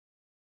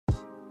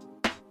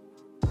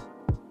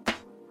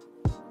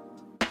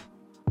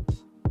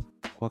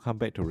welcome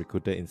back to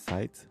Recruiter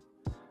Insights.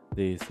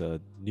 There's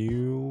a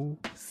new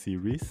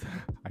series,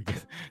 I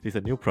guess. There's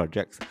a new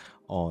project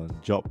on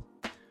job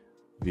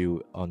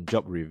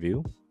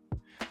review.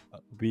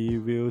 We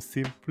will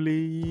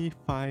simply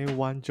find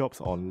one jobs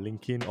on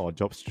LinkedIn or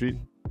JobStreet.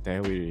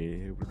 Then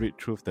we read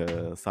through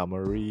the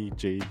summary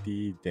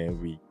JD.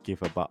 Then we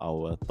give about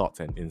our thoughts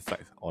and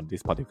insights on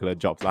this particular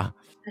jobs lah.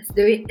 Let's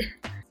do it.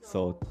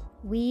 So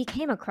we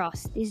came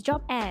across this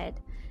job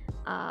ad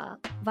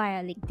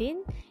via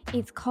LinkedIn.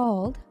 It's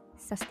called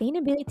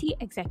Sustainability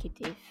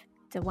Executive.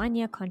 It's a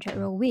 1-year contract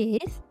role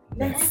with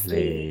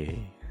Nestle.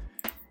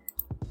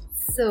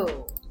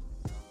 So,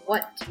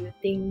 what do you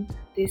think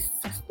this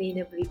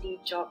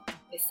sustainability job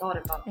is all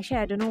about? Actually,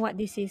 I don't know what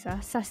this is.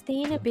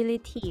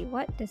 Sustainability.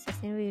 What does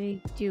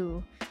sustainability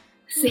do?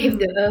 Save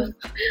the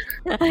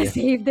earth.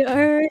 Save the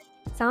earth.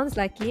 Sounds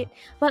like it.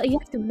 Well, you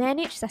have to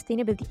manage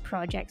sustainability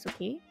projects,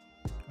 okay?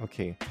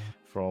 Okay,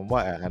 from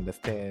what I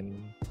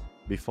understand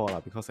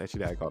before, because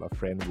actually I got a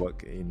friend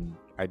work in,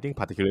 I think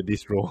particularly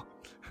this role.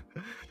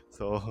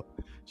 So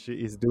she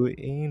is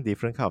doing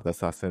different kind of the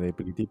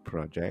sustainability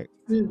project,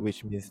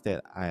 which means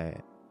that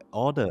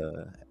all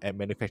the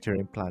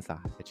manufacturing plants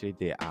actually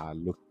they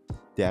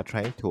are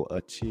trying to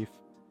achieve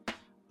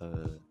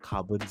net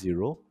carbon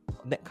zero,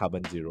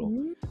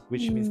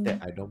 which means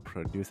that I don't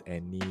produce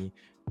any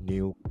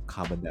new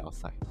carbon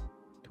dioxide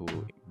to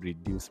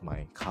reduce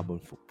my carbon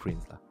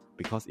footprints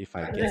because if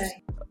I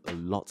get a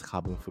lot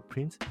carbon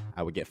footprints,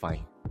 I will get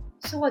fined.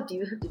 So what do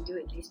you have to do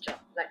in this job?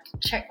 Like to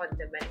check on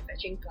the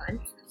manufacturing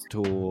plants?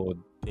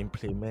 To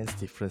implement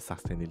different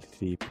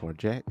sustainability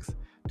projects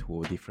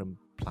to different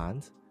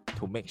plants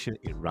to make sure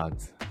it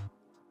runs.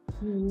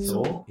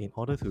 So in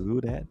order to do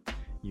that,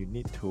 you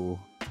need to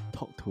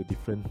talk to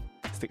different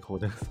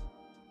stakeholders.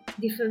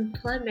 Different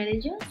plant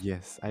managers?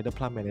 Yes, either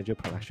plant manager,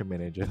 production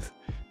managers,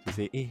 to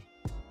say, hey,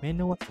 may I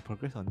know what's the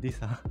progress on this?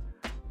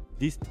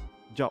 This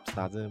job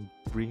doesn't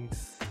bring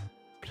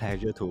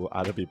pleasure to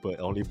other people, it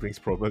only brings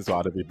problems to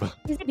other people.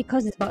 Is it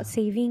because it's about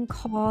saving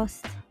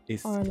cost?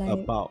 It's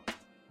about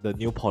the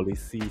new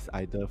policies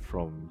either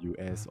from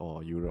US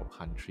or Europe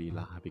country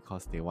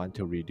because they want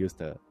to reduce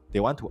the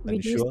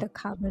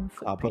carbon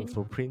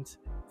footprint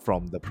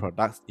from the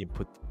products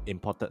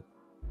imported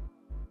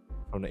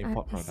from the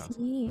import products.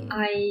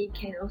 I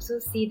can also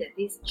see that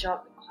this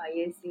job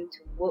requires you to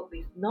work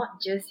with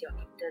not just your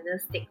internal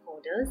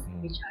stakeholders,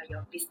 which are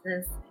your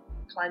business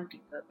plant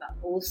people, but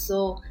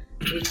also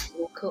with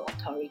local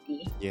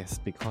authority. Yes,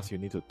 because you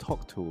need to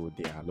talk to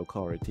their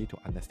local authority to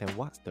understand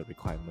what's the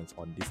requirements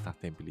on this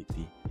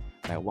sustainability,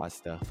 like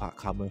what's the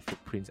carbon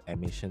footprint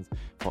emissions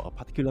for a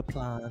particular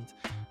plant.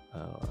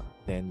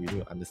 Then you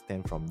need to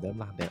understand from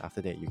them. Then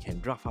after that, you can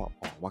draft out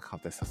what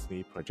kind of the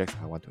sustainability projects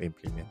I want to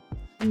implement.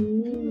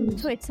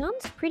 So it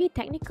sounds pretty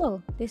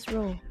technical, this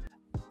role.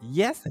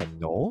 Yes and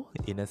no,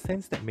 in a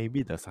sense that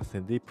maybe the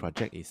sustainability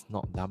project is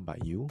not done by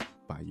you,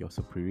 by your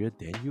superior,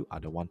 then you are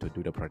the one to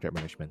do the project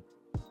management.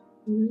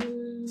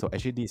 So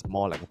actually this is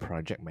more like a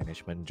project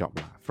management job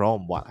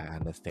from what I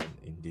understand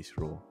in this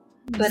role.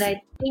 But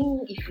I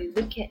think if you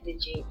look at the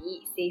JD,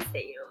 it says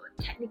that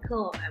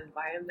technical or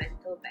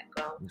environmental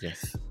background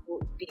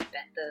would be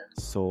better.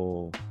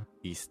 So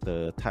it's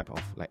the type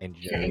of like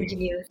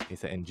engineering.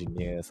 It's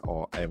engineers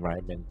or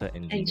environmental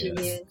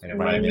engineers.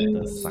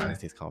 Environmental science,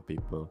 these kind of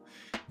people.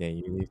 Then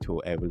you need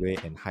to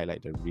evaluate and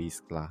highlight the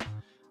risk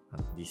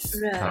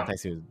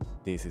Sometimes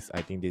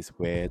I think this is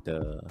where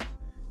the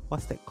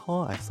what's that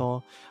called? I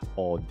saw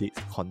audits,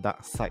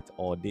 conduct site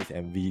audits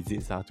and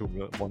visits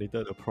to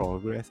monitor the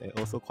progress and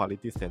also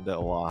quality standard.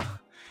 Wow,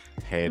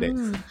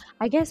 headaches.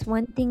 I guess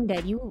one thing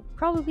that you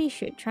probably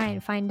should try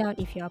and find out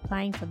if you're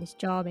applying for this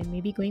job and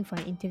maybe going for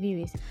an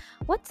interview is,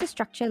 what's the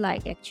structure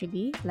like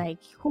actually?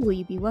 Like, who will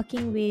you be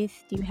working with?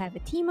 Do you have a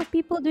team of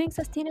people doing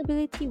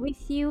sustainability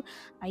with you?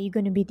 Are you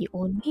going to be the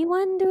only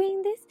one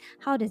doing this?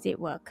 How does it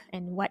work?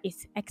 And what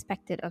is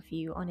expected of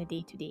you on a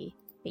day-to-day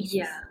basis?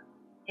 Yeah.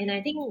 And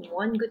I think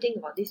one good thing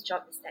about this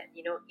job is that,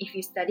 if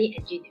you study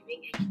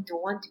engineering and you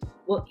don't want to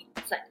work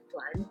inside the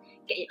plant,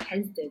 get your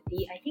hands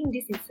dirty, I think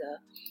this is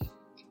a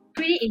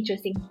pretty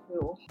interesting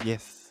role.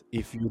 Yes,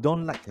 if you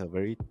don't like a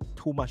very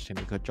too much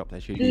technical job,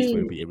 actually this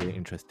will be really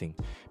interesting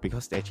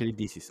because actually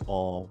this is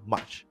all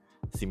much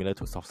similar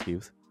to soft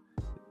skills.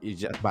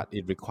 But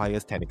it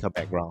requires technical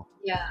background.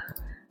 Yeah.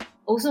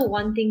 Also,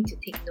 one thing to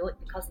take note,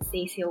 because it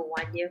says here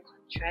 1-year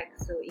contract,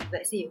 so if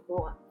let's say you go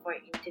on for an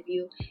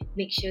interview,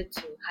 make sure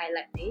to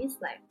highlight this,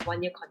 like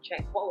 1-year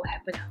contract, what will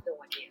happen after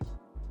 1 year?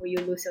 Will you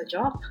lose your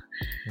job?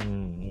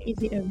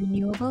 Is it a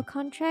renewable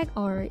contract,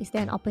 or is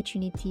there an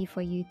opportunity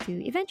for you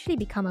to eventually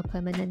become a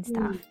permanent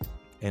staff?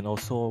 And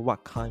also,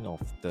 what kind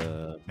of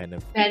the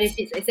benefits?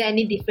 Is there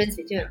any difference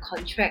between a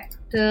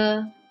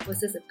contractor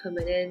versus a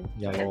permanent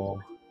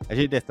employee?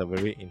 Actually, that's a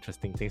very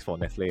interesting thing for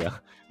Nestle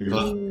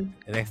because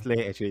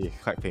Nestle actually is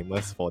quite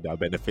famous for their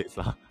benefits.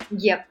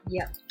 Yep.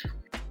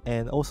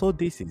 And also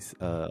this is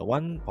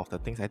one of the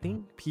things, I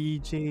think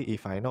PJ,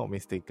 if I'm not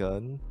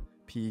mistaken,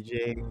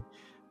 PJ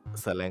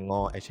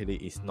Selangor actually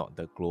is not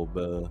the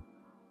global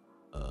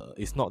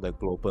it's not the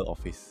global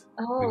office.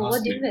 Oh, Because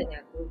what do you mean by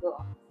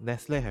Google?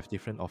 Nestle have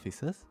different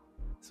offices.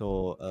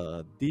 So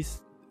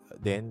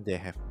then they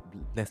have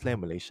Nestle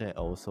Malaysia and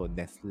also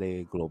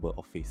Nestle Global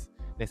Office.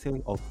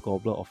 Nestle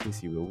Global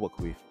Office, you will work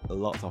with a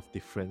lot of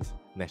different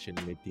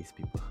nationalities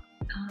people.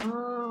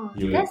 Oh,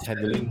 You're that's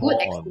handling good more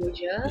on.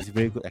 exposure. It's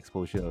very good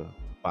exposure,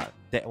 but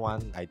that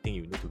one I think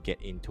you need to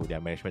get into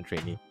their management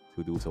training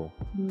to do so.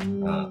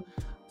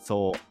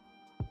 So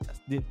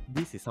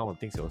this is some of the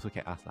things you also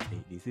can ask, like,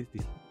 hey, is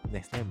this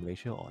Nestle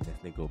Malaysia or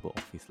Nestle Global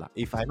Office?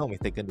 If I'm not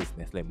mistaken, this is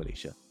Nestle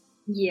Malaysia.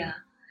 Yeah,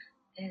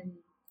 and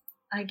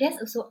I guess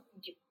also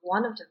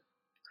one of the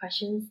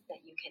questions that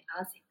you can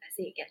ask if let's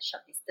say you get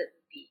shortlisted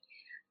would be,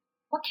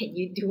 what can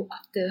you do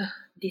after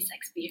this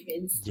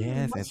experience?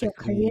 Yes, What's your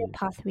exactly. career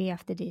pathway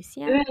after this?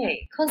 Yeah.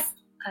 Right, because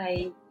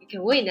you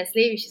can work in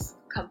Nestle, which is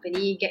a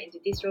company, get into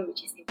this role,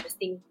 which is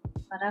interesting.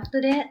 But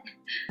after that,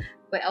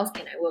 where else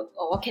can I work,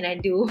 or what can I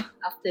do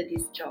after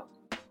this job?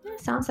 Yeah,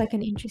 sounds like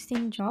an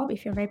interesting job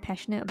if you're very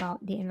passionate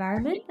about the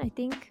environment, I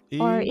think.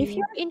 Or if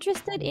you're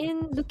interested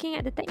in looking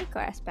at the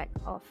technical aspect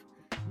of.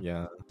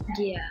 Yeah.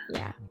 Yeah.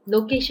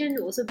 Location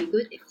will also be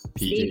good if stay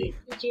PJ. in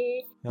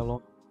PJ. Yeah,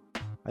 lor.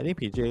 I think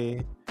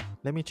PJ.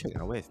 Let me check.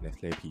 Where is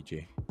Nestle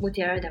PJ?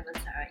 Mutiara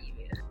Damansara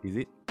area. Is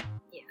it?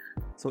 Yeah.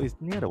 So it's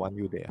near the one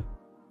you there.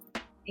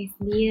 It's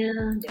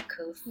near the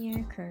curve.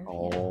 Yeah, curve.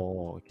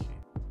 Oh, okay.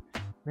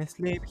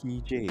 Nestle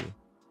PJ.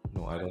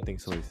 No, I don't think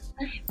so. It's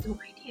I have no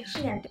idea.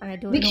 Yeah, I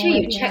don't Make know sure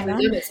where you they check are.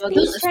 with them as well.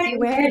 Please check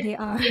where they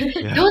are.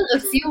 Yeah. Don't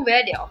assume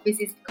where their office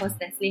is because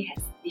Nestle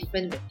has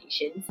different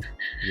locations.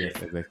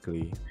 Yes,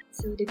 exactly.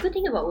 So the good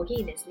thing about working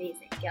in Nestle is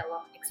that you get a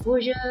lot of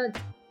exposure, the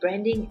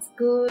branding is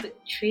good, the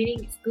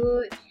training is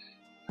good.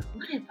 But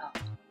what about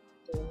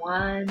the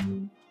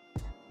one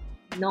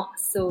not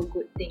so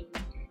good thing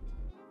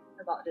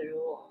about the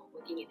role of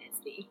working in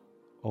Nestle?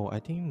 Oh, I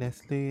think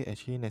Nestle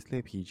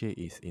PJ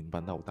is in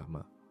Bandar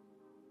Utama.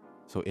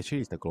 So actually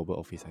it's the global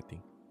office, I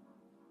think.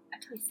 I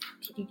thought it's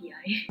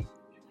TDDI.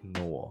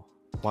 No,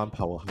 one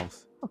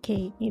powerhouse.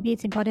 Okay, maybe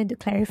it's important to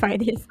clarify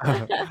this.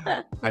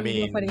 I when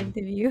you go mean, for the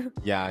interview.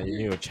 Yeah, you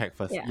need to check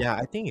first. Yeah. Yeah,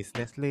 I think it's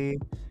Nestle.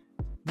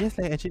 Yes,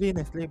 actually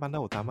Nestle Bandar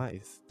Utama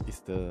is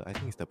the, I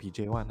think it's the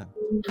PJ one.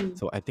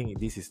 So I think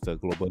this is the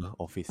global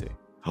office.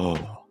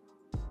 Oh.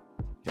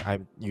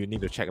 You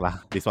need to check lah.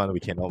 This one we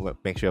cannot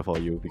make sure for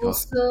you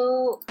because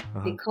Also,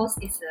 because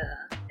it's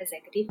a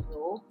executive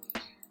role,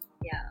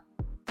 yeah,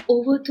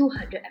 over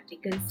 200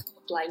 applicants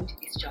applying to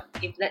this job.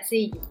 If let's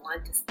say you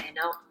want to stand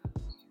out,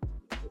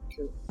 you need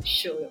to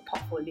show your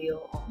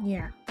portfolio or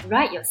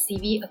write your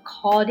CV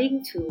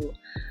according to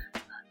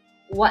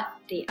what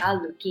they are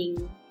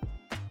looking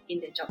in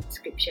the job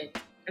description.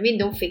 I mean,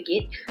 don't fake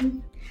it.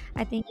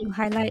 I think you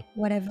highlight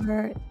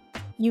whatever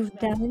you've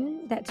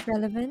done that's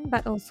relevant,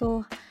 but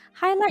also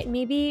highlight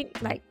maybe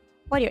like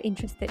what you're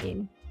interested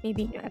in,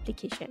 maybe in your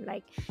application.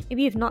 Like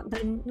maybe you've not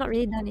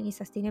really done any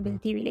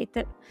sustainability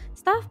related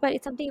stuff, but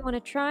it's something you want to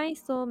try,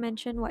 so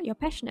mention what you're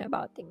passionate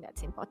about. I think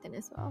that's important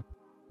as well.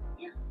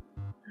 Yeah,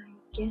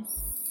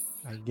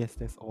 I guess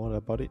that's all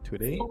about it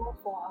today. That's all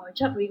for our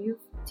job review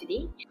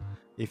today.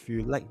 If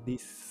you like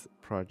this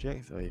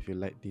project or if you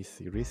like this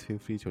series, feel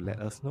free to let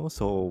us know.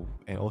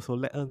 And also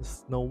let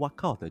us know what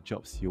kind of the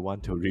jobs you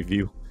want to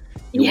review.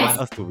 You want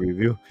us to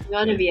review. You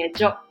want to be a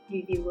job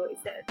reviewer? Is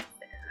that right?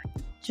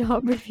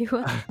 Job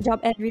reviewer, job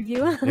ad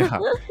reviewer. Yeah.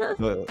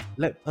 So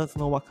let us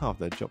know what kind of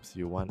the jobs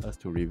you want us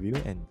to review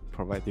and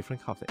provide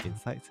different kinds of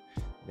insights.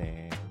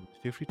 Then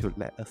feel free to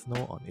let us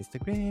know on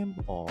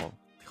Instagram or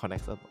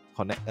connect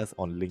us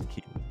on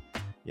LinkedIn.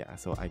 Yeah,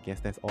 so I guess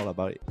that's all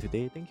about it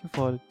today. Thank you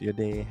for your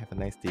day. Have a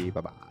nice day.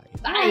 Bye-bye.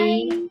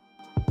 Bye.